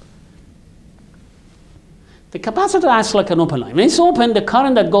 The capacitor acts like an open line. When it's open, the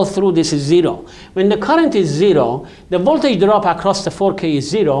current that goes through this is 0. When the current is 0, the voltage drop across the 4K is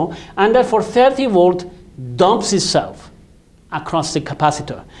 0, and therefore 30 volt dumps itself across the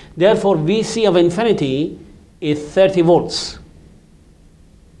capacitor. Therefore, VC of infinity is 30 volts.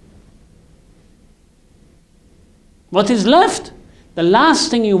 What is left? The last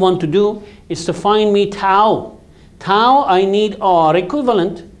thing you want to do is to find me tau. Tau, I need R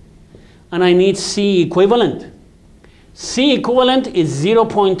equivalent, and I need C equivalent. C equivalent is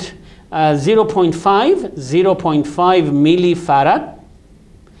 0.5 millifarad.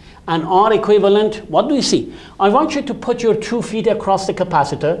 And R equivalent, what do you see? I want you to put your 2 feet across the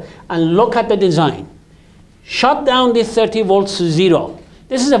capacitor and look at the design. Shut down this 30 volts to 0.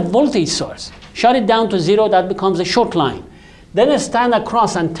 This is a voltage source. Shut it down to 0, that becomes a short line. Then stand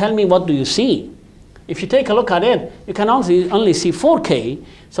across and tell me what do you see. If you take a look at it, you can only see 4K.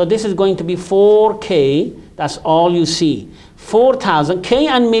 So this is going to be 4K. That's all you see. 4,000. K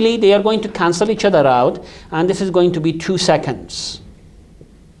and milli, they are going to cancel each other out. And this is going to be 2 seconds.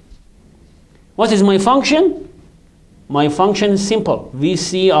 What is my function? My function is simple.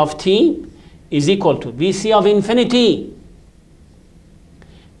 VC of t is equal to VC of infinity.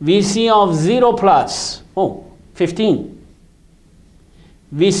 VC of 0 plus, 15.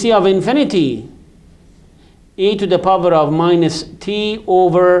 VC of infinity, e to the power of minus t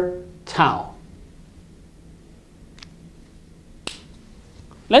over tau.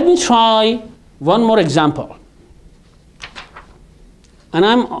 Let me try one more example. And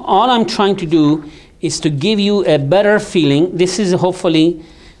all I'm trying to do is to give you a better feeling. This is hopefully,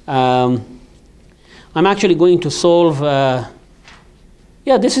 I'm actually going to solve,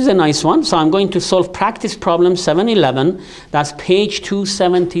 yeah, this is a nice one. So I'm going to solve practice problem 711. That's page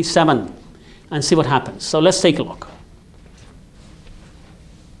 277, and see what happens. So let's take a look.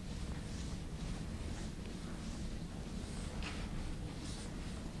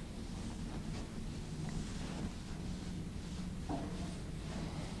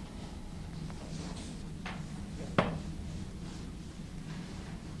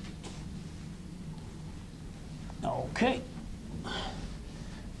 Okay.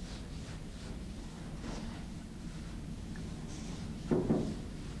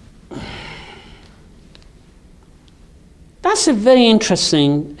 That's a very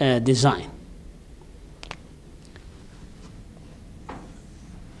interesting design.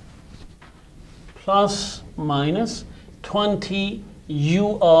 Plus minus 20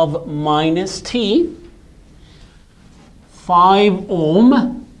 u of minus t, 5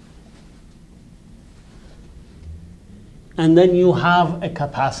 ohm, and then you have a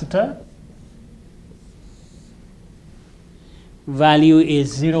capacitor. Value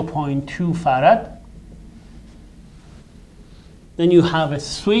is 0.2 farad. Then you have a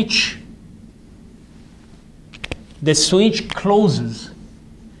switch. The switch closes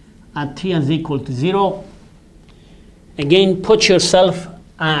at t is equal to 0. Again, put yourself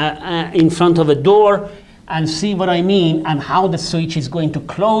in front of a door and see what I mean and how the switch is going to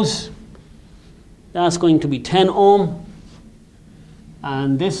close. That's going to be 10 ohm.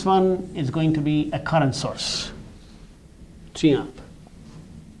 And this one is going to be a current source, 3 amp.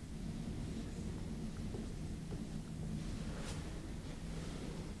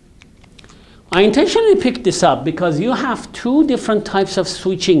 I intentionally picked this up because you have two different types of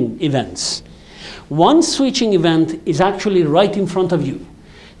switching events. One switching event is actually right in front of you.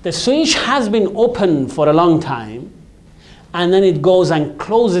 The switch has been open for a long time, and then it goes and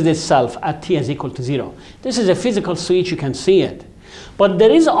closes itself at t is equal to 0. This is a physical switch, you can see it. But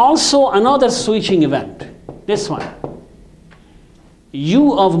there is also another switching event, this one.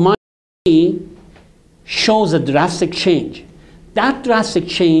 U of minus t shows a drastic change. That drastic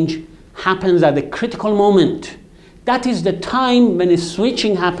change happens at the critical moment. That is the time when a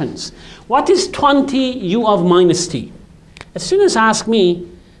switching happens. What is 20 u of minus t? Students ask me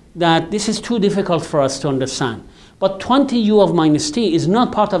that this is too difficult for us to understand. But 20 u of minus t is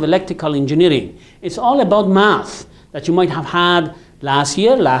not part of electrical engineering. It's all about math that you might have had last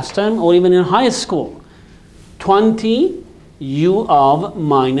year, last term, or even in high school. 20 u of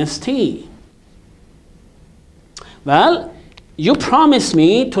minus t. Well, you promised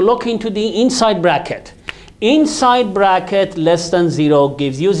me to look into the inside bracket. Inside bracket less than 0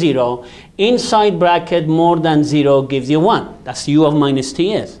 gives you 0. Inside bracket more than 0 gives you 1. That's u of minus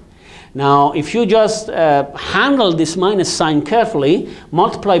t is. Now, if you just handle this minus sign carefully,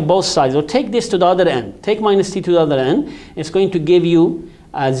 multiply both sides, or take this to the other end. Take minus t to the other end. It's going to give you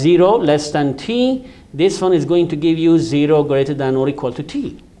 0 less than t. This one is going to give you 0 greater than or equal to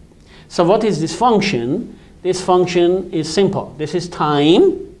t. So what is this function? This function is simple. This is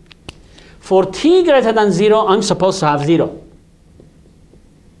time. For t greater than 0, I'm supposed to have 0.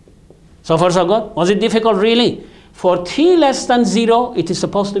 So far so good. Was it difficult really? For t less than 0, it is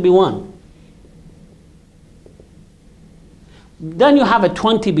supposed to be 1. Then you have a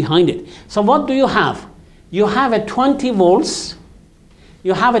 20 behind it. So what do you have? You have a 20 volts.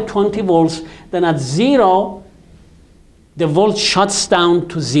 You have a 20 volts. Then at 0, the volt shuts down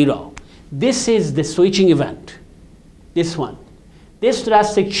to 0. This is the switching event, this one. This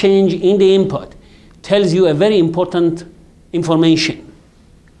drastic change in the input tells you a very important information.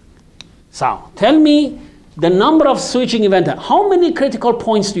 So, tell me the number of switching events. How many critical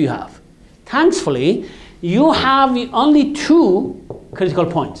points do you have? Thankfully, you have only 2 critical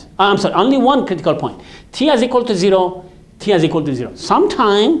points. I'm sorry, only 1 critical point. T is equal to 0, T is equal to 0.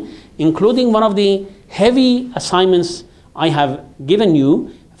 Sometime, including one of the heavy assignments I have given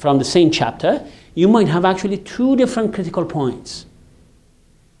you, from the same chapter, you might have actually 2 different critical points.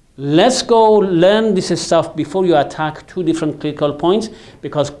 Let's go learn this stuff before you attack 2 different critical points,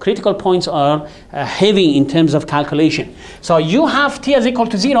 because critical points are heavy in terms of calculation. So you have t is equal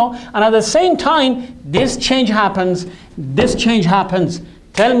to 0, and at the same time, this change happens, this change happens.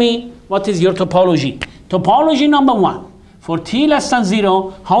 Tell me, what is your topology? Topology number 1, for t less than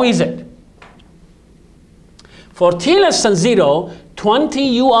 0, how is it? For t less than 0, 20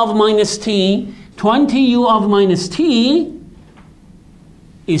 u of minus t, 20 u of minus t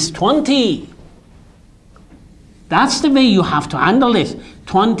is 20. That's the way you have to handle this.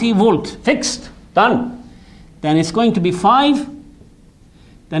 20 volt, fixed, done. Then it's going to be 5.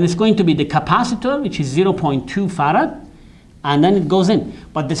 Then it's going to be the capacitor, which is 0.2 farad, and then it goes in.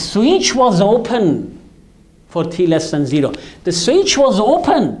 But the switch was open for t less than 0. The switch was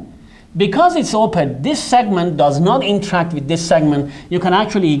open. Because it's open, this segment does not interact with this segment. You can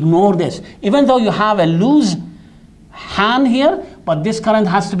actually ignore this. Even though you have a loose hand here, but this current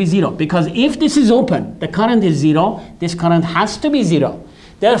has to be 0. Because if this is open, the current is 0, this current has to be 0.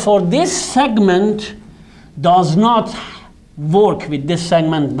 Therefore, this segment does not work with this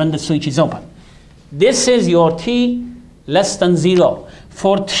segment when the switch is open. This is your t less than 0.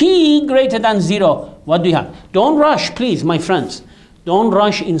 For t greater than 0, what do you have? Don't rush, please, my friends. Don't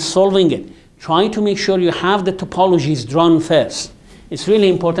rush in solving it. Try to make sure you have the topologies drawn first. It's really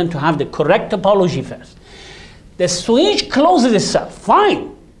important to have the correct topology first. The switch closes itself,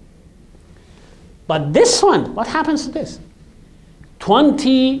 fine. But this one, what happens to this? 20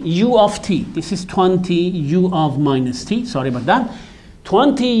 u of t. This is 20 u of minus t. Sorry about that.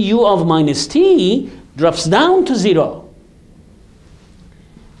 20 u of minus t drops down to 0.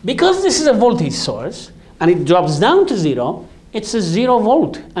 Because this is a voltage source and it drops down to 0, it's a 0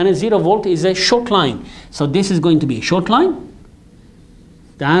 volt. And a 0 volt is a short line. So this is going to be a short line.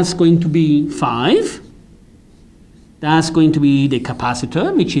 That's going to be 5. That's going to be the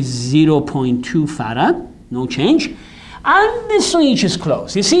capacitor, which is 0.2 farad. No change. And the switch is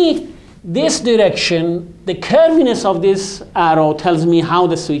closed. You see, this direction, the curviness of this arrow tells me how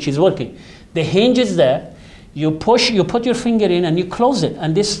the switch is working. The hinge is there. You push, you put your finger in and you close it.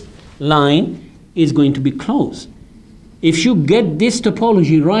 And this line is going to be closed. If you get this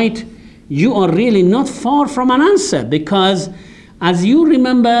topology right, you are really not far from an answer, because as you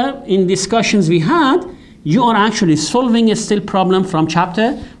remember in discussions we had, you are actually solving a still problem from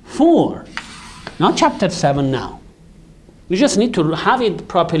chapter 4, not chapter 7 now. We just need to have it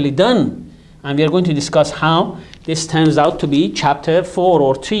properly done. And we are going to discuss how this turns out to be chapter 4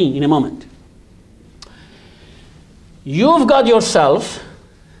 or 3 in a moment. You've got yourself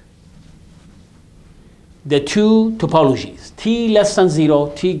the two topologies, t less than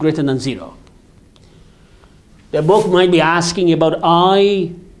 0, t greater than 0. The book might be asking about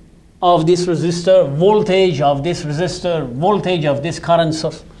I of this resistor, voltage of this resistor, voltage of this current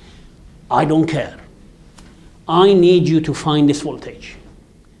source. I don't care. I need you to find this voltage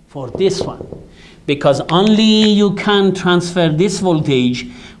for this one, because only you can transfer this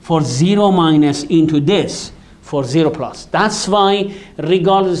voltage for 0 minus into this for 0 plus. That's why,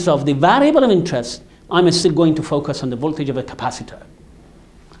 regardless of the variable of interest, I'm still going to focus on the voltage of a capacitor.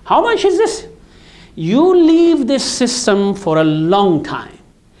 How much is this? You leave this system for a long time.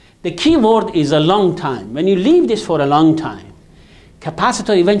 The key word is a long time. When you leave this for a long time,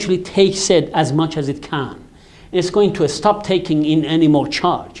 capacitor eventually takes it as much as it can. It's going to stop taking in any more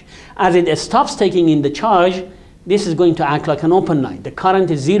charge. As it stops taking in the charge, this is going to act like an open line. The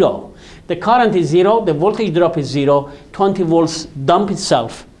current is 0. The current is 0, the voltage drop is 0, 20 volts dump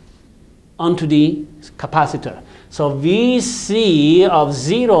itself onto the capacitor. So VC of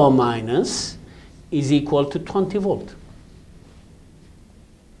 0 minus is equal to 20 volt.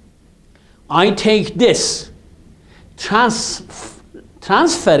 I take this, transfer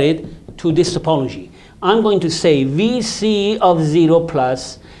it to this topology. I'm going to say VC of 0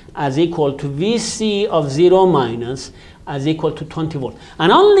 plus as equal to VC of 0 minus as equal to 20 volt.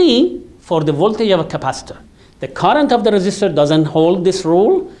 And only for the voltage of a capacitor. The current of the resistor doesn't hold this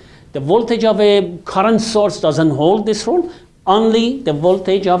rule. The voltage of a current source doesn't hold this rule. Only the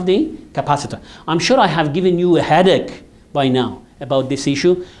voltage of the capacitor. I'm sure I have given you a headache by now about this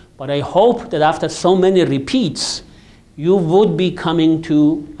issue, but I hope that after so many repeats, you would be coming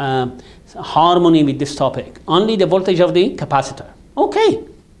to harmony with this topic. Only the voltage of the capacitor. Okay.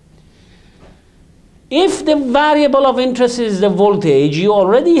 If the variable of interest is the voltage, you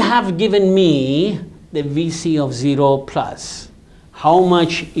already have given me the VC of 0 plus. How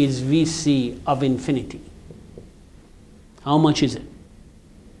much is VC of infinity? How much is it?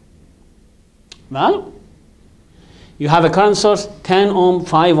 Well, you have a current source, 10 ohm,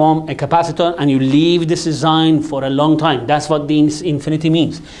 5 ohm, a capacitor, and you leave this design for a long time. That's what the infinity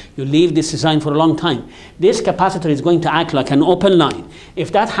means. You leave this design for a long time. This capacitor is going to act like an open line.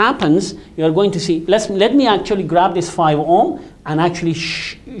 If that happens, you're going to see, let me actually grab this 5 ohm and actually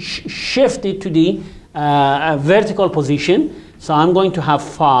shift it to the vertical position. So I'm going to have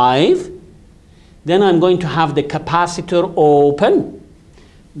 5. Then I'm going to have the capacitor open.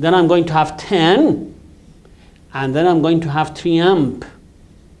 Then I'm going to have 10. And then I'm going to have 3 amp.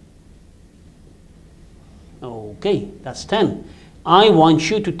 Okay, that's 10. I want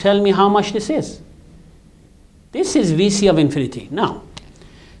you to tell me how much this is. This is VC of infinity. Now,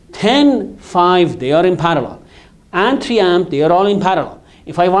 10, 5, they are in parallel. And 3 amp, they are all in parallel.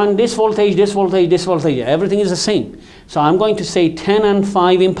 If I want this voltage, this voltage, this voltage, everything is the same. So I'm going to say 10 and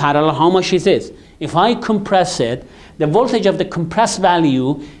 5 in parallel, how much is this? If I compress it, the voltage of the compressed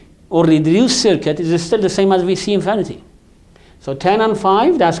value or reduced circuit is still the same as VC infinity. So 10 and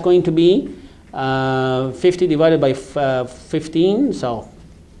 5, that's going to be 50 divided by 15. So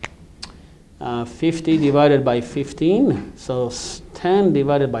 50 divided by 15. So 10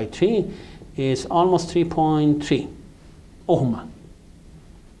 divided by 3 is almost 3.3 ohm.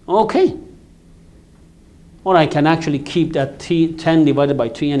 Okay. or I can actually keep that 10 divided by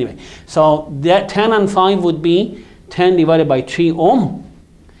 3 anyway. So that 10 and 5 would be 10 divided by 3 ohm.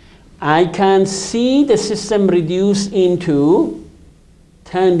 I can see the system reduce into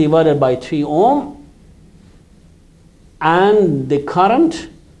 10 divided by 3 ohm, and the current,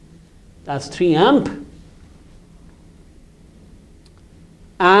 that's 3 amp.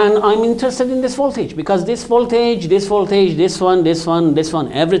 And I'm interested in this voltage because this voltage, this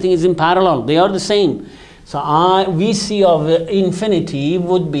one, everything is in parallel. They are the same. So VC of infinity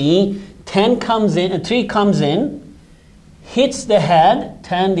would be 10 comes in, 3 comes in, hits the head,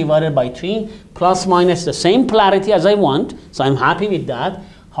 10 divided by 3, plus minus the same polarity as I want. So I'm happy with that.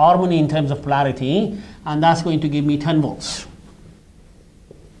 Harmony in terms of polarity. And that's going to give me 10 volts.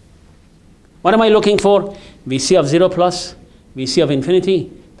 What am I looking for? VC of 0 plus, VC of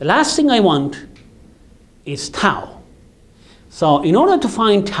infinity. The last thing I want is tau. So in order to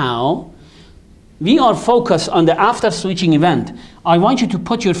find tau, we are focused on the after switching event. I want you to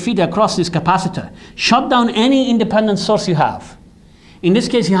put your feet across this capacitor. Shut down any independent source you have. In this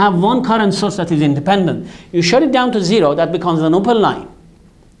case, you have one current source that is independent. You shut it down to 0, that becomes an open line.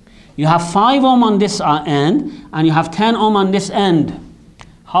 You have 5 ohm on this end, and you have 10 ohm on this end.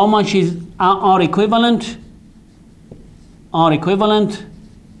 How much is R equivalent? R equivalent.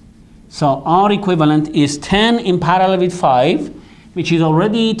 So R equivalent is 10 in parallel with 5, which is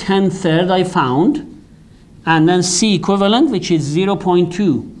already 10/3 I found. And then C equivalent, which is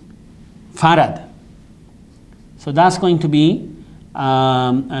 0.2 farad. So that's going to be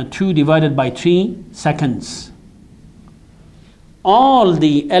 2 divided by 3 seconds. All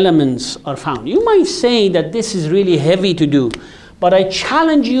the elements are found. You might say that this is really heavy to do, but I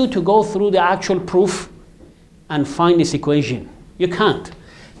challenge you to go through the actual proof and find this equation. You can't.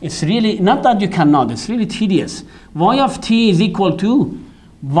 It's really, not that you cannot, it's really tedious. Y of t is equal to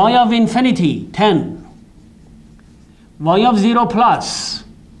y of infinity, 10. Y of 0 plus,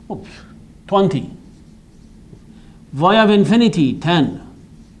 20. Y of infinity, 10.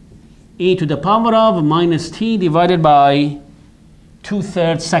 E to the power of minus t divided by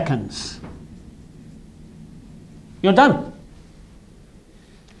 2/3 seconds. You're done.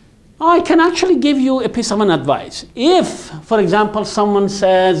 I can actually give you a piece of an advice. If, for example, someone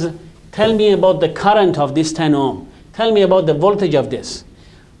says, tell me about the current of this 10 ohm, tell me about the voltage of this.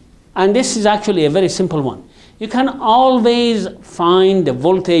 And this is actually a very simple one. You can always find the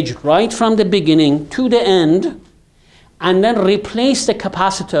voltage right from the beginning to the end, and then replace the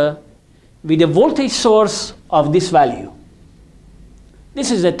capacitor with a voltage source of this value.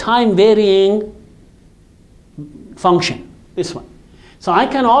 This is a time varying function, this one. So I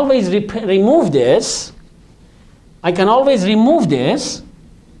can always remove this. I can always remove this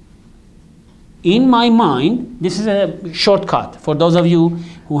in my mind. This is a shortcut for those of you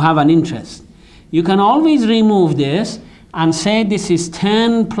who have an interest. You can always remove this and say this is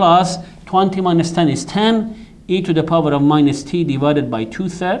 10 plus 20 minus 10 is 10, e to the power of minus t divided by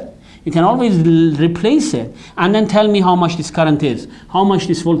 2/3. You can always replace it and then tell me how much this current is, how much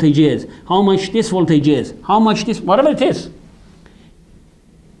this voltage is, how much this voltage is, how much this, whatever it is.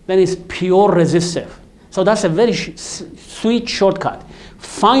 Then it's pure resistive. So that's a very sweet shortcut.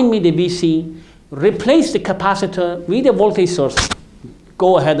 Find me the VC, replace the capacitor with a voltage source,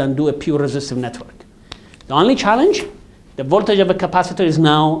 go ahead and do a pure resistive network. The only challenge, the voltage of a capacitor is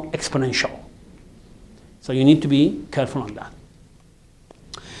now exponential. So you need to be careful on that.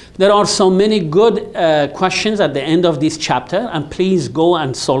 There are so many good questions at the end of this chapter, and please go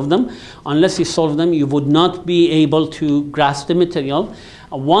and solve them. Unless you solve them, you would not be able to grasp the material.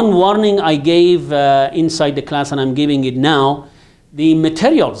 One warning I gave inside the class, and I'm giving it now, the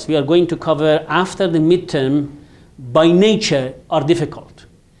materials we are going to cover after the midterm by nature are difficult.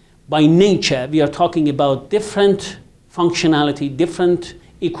 By nature, we are talking about different functionality, different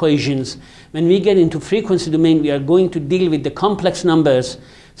equations. When we get into frequency domain, we are going to deal with the complex numbers.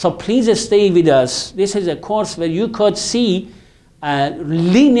 So please stay with us. This is a course where you could see a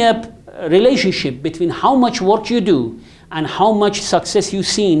linear relationship between how much work you do and how much success you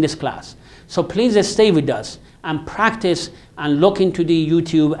see in this class. So please stay with us and practice and look into the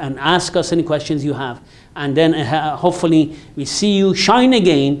YouTube and ask us any questions you have. And then hopefully we see you shine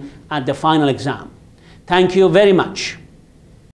again at the final exam. Thank you very much.